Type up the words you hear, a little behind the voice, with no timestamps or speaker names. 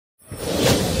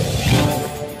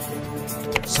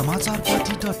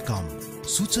samacharpati.com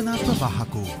सूचना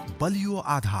प्रवाहको बलियो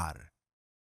आधार।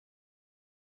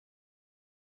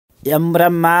 यं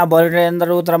ब्रह्मा वरुणेन्द्र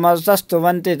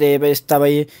रुद्रमस्तुवन्ति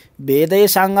देवैस्तवै वेदै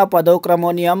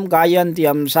साङ्गपदोक्रमो नियं गायन्ति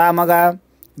यं सामगा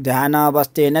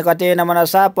ध्यानावस्थेन गतेन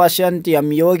मनसा पश्यन्ति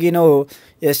यं योगिनो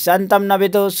यस्यन्तं न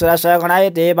विदुः सुरसगणाय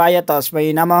देवाय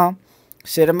तस्मै नमः।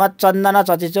 श्रीमच्चन्दन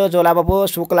चतिचो जोलाबपो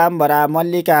शुक्लाम्बरा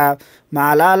मल्लिका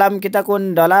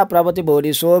मालालङ्कितकुण्डला प्रभृति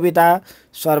भूरि शोभिता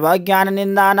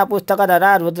सर्वज्ञाननिन्दान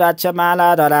पुस्तकधरा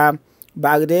रुद्राक्षमालाधरा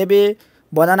वाग्देवी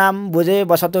वदनां भुजे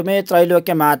वसतु मे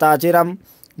त्रैलोक्य माता चिरं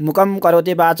मुखं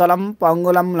करोति वाचलं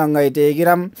पङ्गुलं लङ्घयते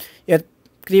गिरं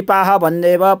यत्कृपाः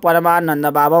वन्देव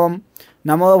परमानन्दभावं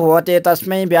नमो भगवते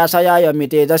तस्मै व्यासाय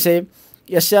मितेजसे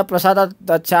यस्य प्रसादात्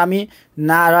दच्छामि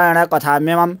नारायण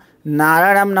कथाम्यमं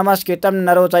नारायणं नमस्कृतं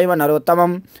नरो चैव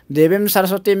नरोत्तमं देवीं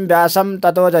सरस्वतीं व्यासं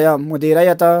ततो जय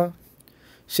मुदीरयत।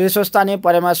 श्री स्वस्थानी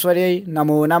परमेश्वर्यै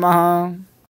नमो नमः।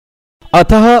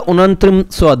 अतः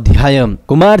 29 अध्याय।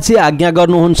 कुमारजी आज्ञा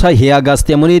गर्नुहुन्छ हे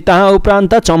अगस्त्य मुनि, तहाँ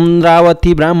उपरान्त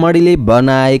चन्द्रावती ब्राह्मणीले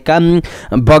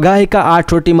बगाएका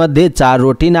 8 रोटी मध्ये 4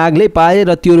 रोटी नागले पाए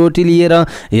र त्यो रोटी लिएर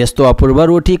यस्तो अपूर्व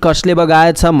रोटी कसले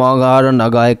बगाएछ? म घर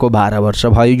नगएको 12 वर्ष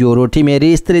भयो। यो रोटी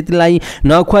मेरी स्त्रीलाई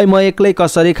नखुवाई म एक्लै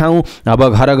कसरी खाऊँ? अब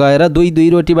घर गएर 2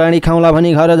 रोटी बाँडी खाउँला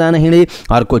भनी घर जान हिँडे।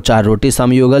 अर्को 4 रोटी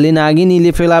संयोगले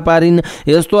नागिनीले फेला पारिन्।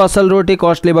 यस्तो असल रोटी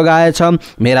कसले बगाएछ?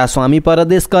 मेरा स्वामी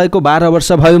परदेश गएको 12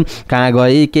 वर्ष भयो, कहाँ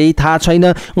गए केही थाहा छैन।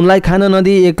 उनलाई खान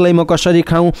नदिई एक्लै म कसरी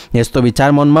खाऊँ? यस्तो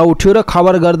विचार मनमा उठ्यो र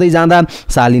खबर गर्दै जाँदा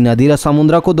साली नदी र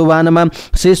समुद्रको दोभानमा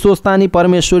श्री स्वस्थानी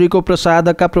परमेश्वरीको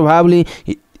प्रसादका प्रभावले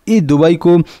यी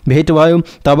दुवैको भेट भयो।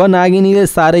 तब नागिनीले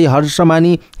साह्रै हर्ष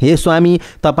मानी, हे स्वामी,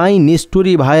 तपाईँ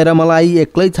निष्ठुरी भएर मलाई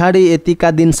एक्लै छाडे यतिका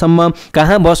दिनसम्म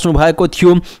कहाँ बस्नु भएको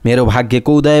थियो? मेरो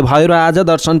भाग्यको उदय भयो र आज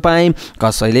दर्शन पाएँ।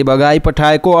 कसैले बगाई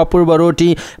पठाएको अपूर्व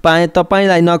रोटी पाएँ,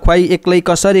 तपाईँलाई नखुवाई एक्लै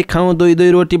कसरी खाउँ?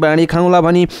 2 रोटी बाँडी खाउँला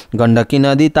भनी गण्डकी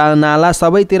नदी नाला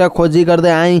सबैतिर खोजी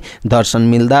गर्दै आएँ। दर्शन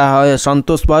मिल्दा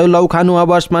सन्तोष भयो। लौ खानु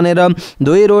अवश्य भनेर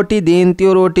 2 रोटी दिइन्।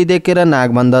 त्यो रोटी देखेर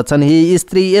नाग भन्दछन्, हे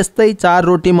स्त्री, यस्तै 4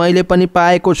 रोटी मैले पनि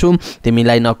पाएको छु,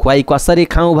 तिमीलाई नखुवाई कसरी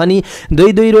खाऊ भनी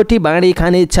 2 रोटी बाँडी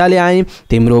खाने इच्छाले आए।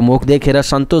 तिम्रो मुख देखेर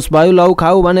सन्तोष भयो। लौ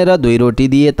खाऊ भनेर 2 रोटी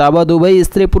दिए। तब दुवै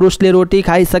स्त्री पुरुषले रोटी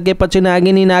खाइसकेपछि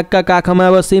नागिनी नागका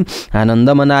काखमा बसी आनन्द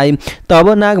मनाए। तब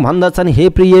नाग भन्दछन्, हे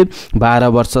प्रिय, 12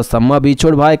 वर्षसम्म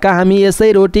बिछोड भएका हामी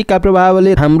यसै रोटीका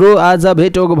प्रभावले हाम्रो आज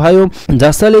भेट भयो।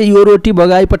 जसले यो रोटी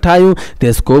बगाई पठायो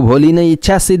त्यसको भोलि नै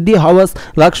इच्छा सिद्धि होस्,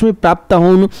 लक्ष्मी प्राप्त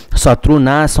हुन्, शत्रु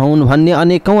नाश हुन् भन्ने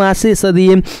अनेकौं आशिष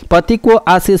दिए। पतिको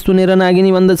आशिष सुनेर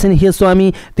नागिनी भन्दछन्, हे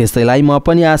स्वामी, त्यसैलाई म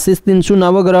पनि आशिष दिन्छु।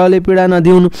 नवग्रहले पीडा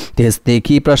नदिउन्,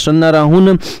 त्यसदेखि प्रसन्न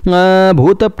रहन्,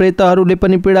 भूत प्रेतहरूले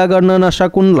पनि पीडा गर्न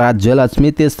नसकुन्, राज्य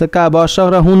लक्ष्मी त्यसका वश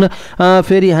रहन्।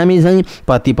 फेरि हामी झैँ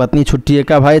पति पत्नी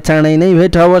छुट्टिएका भए चाँडै नै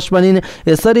भेट होस् भनिन्।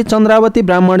 यसरी चन्द्रावती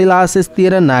ब्राह्मणीलाई आशिष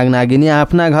दिएर नाग नागिनी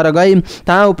आफ्ना घर गए।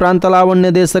 तहाँ उपरान्त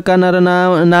लावण्य देशका नर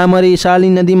नामरी शाली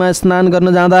नदीमा स्नान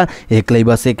गर्न जाँदा एक्लै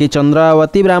बसेकी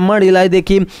चन्द्रावती ब्राह्मणीलाई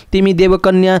देखि, तिमी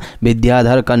देवकन्या,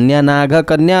 विद्याधर कन्या, नाग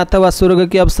कन्या अथवा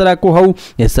स्वर्गकी अप्सराको हौ,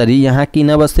 यसरी यहाँ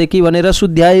किन बसेकी भनेर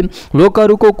सुध्याए।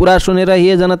 लोकहरूको कुरा सुनेर,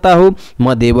 हे जनता हो,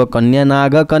 म देवकन्या,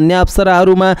 नाग कन्या,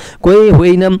 अप्सराहरूमा कोही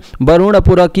होइन।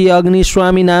 वरुणपुरकी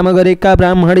अग्निस्वामी नाम गरेका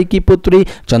ब्राह्मणीकी पुत्री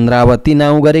चन्द्रावती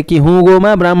नाउँ गरेकी हुँ।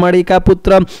 गोमा ब्राह्मणीका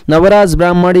पुत्र नवराज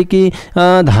ब्राह्मणीकी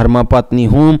धर्मपत्नी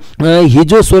हुँ।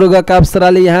 हिजो स्वर्गका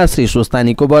अप्सराले यहाँ श्री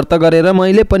स्वस्थानीको व्रत गरेर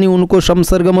मैले पनि उनको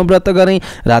संसर्गमा व्रत गरेँ,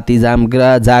 राति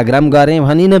जागराम गरेँ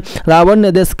भनिन्।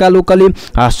 लावण्य देशका लोकले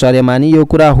आश्चर्य मानि यो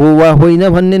कुरा हो वा होइन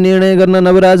भन्ने निर्णय गर्न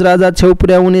नवराज राजा छेउ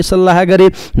पुर्याउने सल्लाह गरे।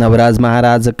 नवराज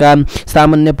महाराजका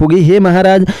सामान्य पुगे। हे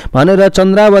महाराज भनेर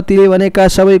चन्द्रावतीले भनेका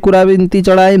सबै कुरा बिन्ती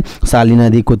चढाए। साली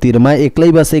नदीको तीरमा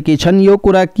एक्लै बसेकी छन्, यो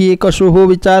कुरा के कसो हो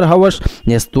विचार होस्।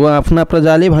 यस्तो आफ्ना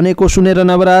प्रजाले भनेको सुनेर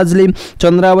नवराजले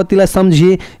चन्द्रावतीलाई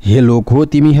सम्झिए। हे लोक हो,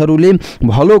 तिमीहरूले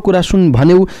भलो कुरा सुन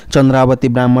भन्यौ। चन्द्रावती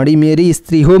ब्राह्मणी मेरी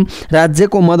स्त्री हो,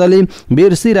 राज्यको मदले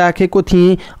बिर्सी राखेको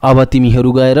थिएँ। अब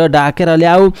तिमीहरू गएर डाकेर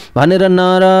ल्याऊ भनेर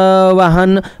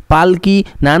नरवाहन, पाल्की,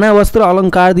 नाना वस्त्र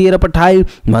अलङ्कार दिएर पठाए।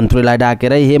 मन्त्रीलाई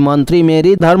डाकेर, हे मन्त्री,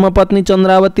 मेरी धर्मपत्नी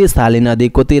चन्द्रावती साली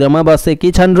नदीको तीरमा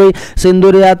बसेकी छन् रे।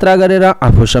 सिन्दुर यात्रा गरेर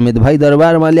आफू समेत भई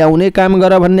दरबारमा ल्याउने काम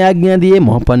गर भन्ने आज्ञा दिए।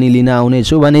 म पनि लिन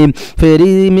आउनेछु भने।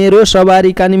 फेरि मेरो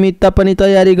सवारीका निमित्त पनि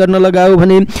तयारी गर्न लगाऊ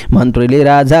भने। मन्त्रीले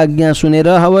राजा आज्ञा सुनेर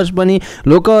हवस पनि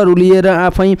लोकहरू लिएर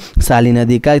आफै साली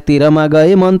नदीका तीरमा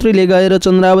गए। मन्त्रीले गएर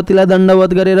चन्द्रावतीलाई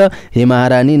दण्डवत गरेर हे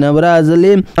महारानी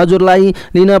नवराजले हजुरलाई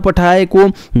लिन पठाएको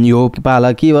यो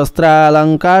पालकी वस्त्र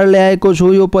अलङ्कार ल्याएको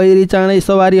छु, यो पहिरी चाँडै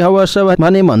सवारी हवस्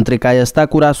भने मन्त्रीका यस्ता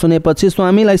कुरा सुनेपछि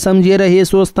स्वामीलाई सम्झिएर हे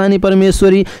स्वस्थानी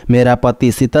परमेश्वरी मेरा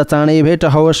पतिसित चाँडै भेट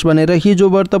हवस् भनेर हिजो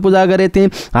व्रत पूजा गरेथे।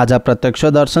 आज प्रत्यक्ष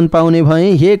दर्शन पाउने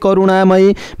भए। हे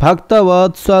करुणामयी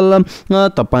भक्तवत्सल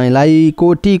तपाईँलाई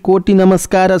कोटी कोटी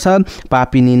नमस्कार छ।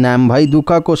 पापिनी नाम भई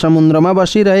दुःखको समुद्रमा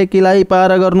बसिरहेकीलाई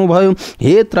पार गर्नुभयो।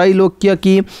 हे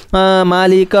त्रैलोक्यकी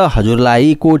मालिक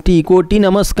हजुरलाई कोटी कोटी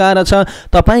नमस्कार छ।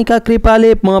 तपाईँका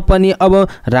कृपाले म पनि अब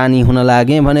रानी हुन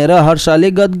लागे भनेर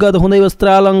हर्षले गदगद हुँदै वस्त्र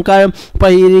अलङ्कार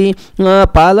पहिरी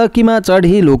पालकीमा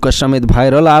चढी लोक समेत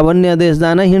भएर लावण्य देश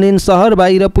जान हिँडिन्। सहर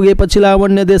बाहिर पुगेपछि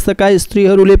लावण्य देशका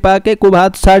स्त्रीहरूले पाकेको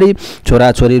भात छाडी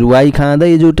छोराछोरी रुवाई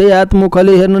खाँदै जुटे हात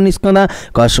मुखले हेर्न निस्कँदा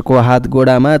कसको हात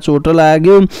गोडामा चोट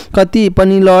लाग्यो। कति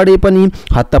पनि लडे पनि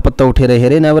हत्तपत्त उठेर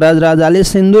हेरे। नवराज राजाले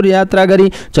सिन्दुर यात्रा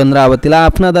गरी चन्द्रावतीलाई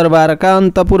आफ्ना दरबारका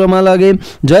अन्तपुरमा लगे।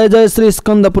 जय जय श्री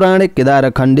स्कन्द पुराणे केदार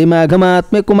खण्डी माघमा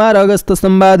आत्मे कुमार अगस्त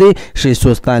सम्वादे श्री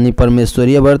स्वस्थानी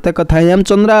परमेश्वरीय व्रत कथायां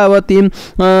चन्द्रावती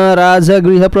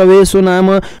राजगृह प्रवेशो नाम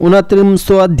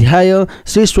 29 अध्याय।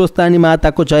 श्री स्वस्थानी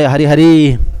माताको जय। हरि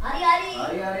हरि।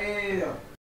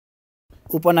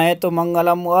 उपनयतो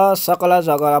मङ्गलम व सकल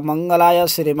जगल मङ्गलाय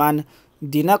श्रीमान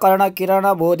दिनकर्ण किरण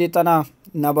बोधितन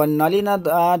नवनलिन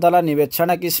दल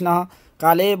निवेक्षण कृष्ण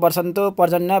काले वर्षन्तु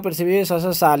पर्जन्य पृथ्वी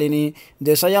शशशालिनी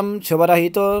देशयं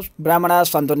क्षुभरहितो ब्राह्मणा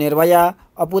सन्तु निर्भया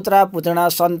अपुत्रा पुत्रिणा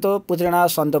सन्तु पुत्रिणा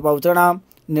सन्तु पौत्रिणा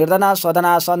निर्धना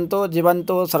स्वधना सन्तु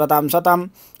जीवन्तु शरतां शतं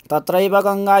तत्रैव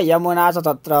गङ्गा यमुना च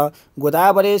तत्र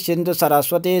गोदावरी सिन्धु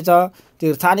सरस्वती च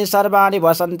तीर्थानि सर्वाणि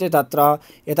वसन्ति तत्र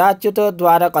यथाच्युत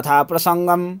द्वार कथा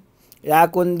प्रसङ्गम् या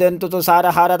कुन्देन्तु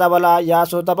तुषारहार धवला या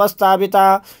सुतपस्ताविता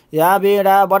या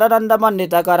वीणा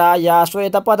वरदण्डमण्डितकरा या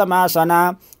श्वेतपद्मासना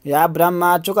या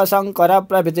ब्रह्मा चुकशङ्कर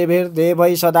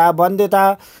प्रभृतिभिर्देवैः सदा वन्दिता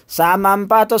सा मां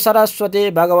पातु सरस्वती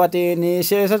भगवती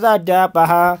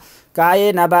निशेषजाड्यापः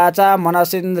कायेन वाचा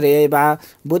मनसीन्द्रियैर्वा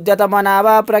बुद्ध्यतमना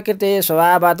वा प्रकृते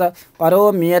स्वभावात्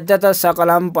करोमि यद्यत्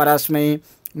सकलं परस्मै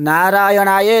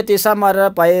नारायणायेति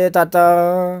समर्पये तत्।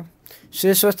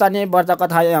 श्री स्वस्थानी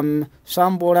व्रतकथायां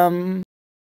सम्पूर्णम्।